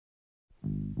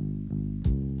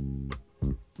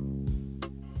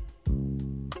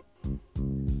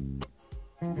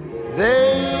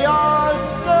They are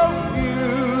so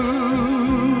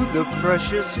few, the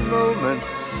precious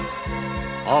moments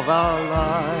of our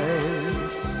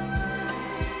lives.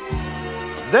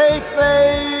 They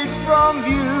fade from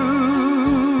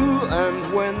view,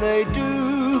 and when they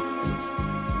do,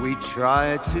 we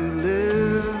try to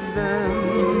live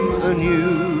them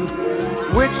anew.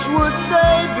 Which would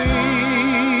they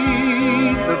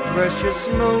be, the precious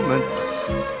moments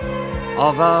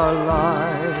of our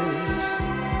lives?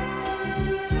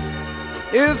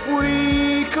 If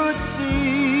we could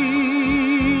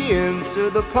see into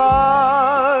the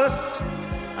past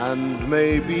and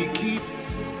maybe keep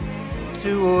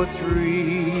 2 or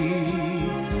 3,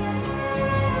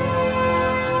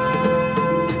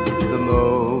 the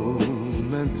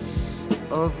moments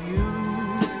of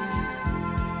youth,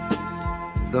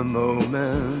 the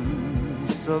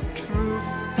moments of truth,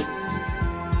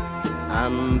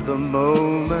 and the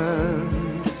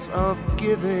moments of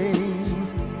giving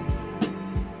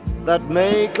that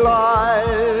make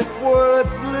life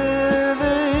worth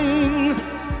living,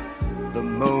 the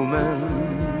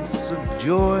moments of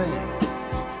joy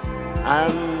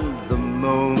and the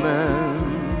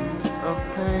moments of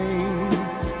pain,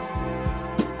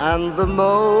 and the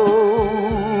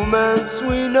moments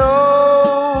we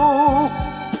know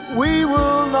we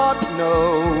will not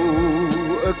know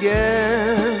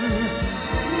again.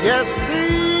 Yes,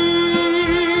 these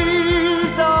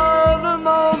are the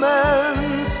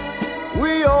moments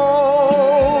we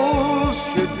all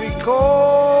should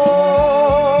recall,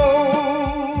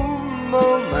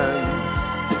 moments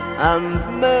and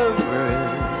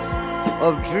memories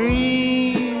of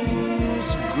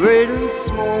dreams great and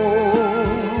small.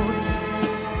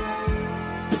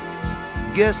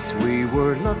 Guess we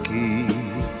were lucky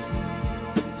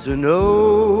to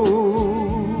know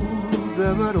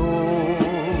them at all.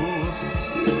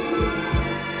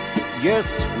 Yes,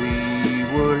 we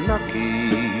were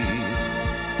lucky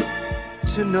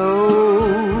to know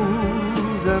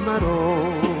them at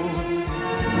all.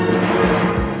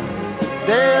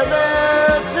 They're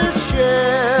there to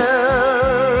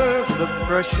share the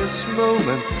precious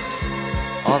moments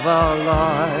of our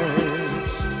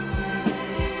lives.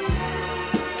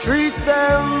 Treat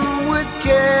them with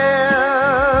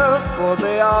care, for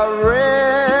they are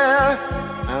rare,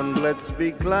 and let's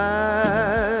be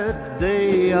glad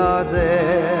they are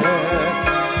there.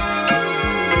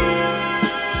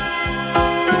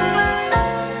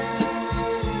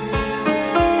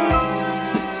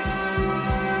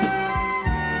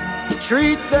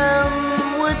 Treat them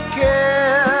with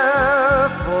care,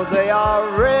 for they are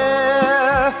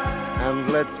rare, and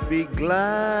let's be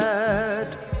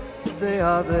glad they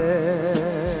are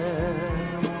there.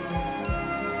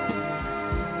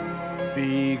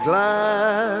 Be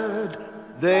glad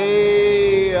they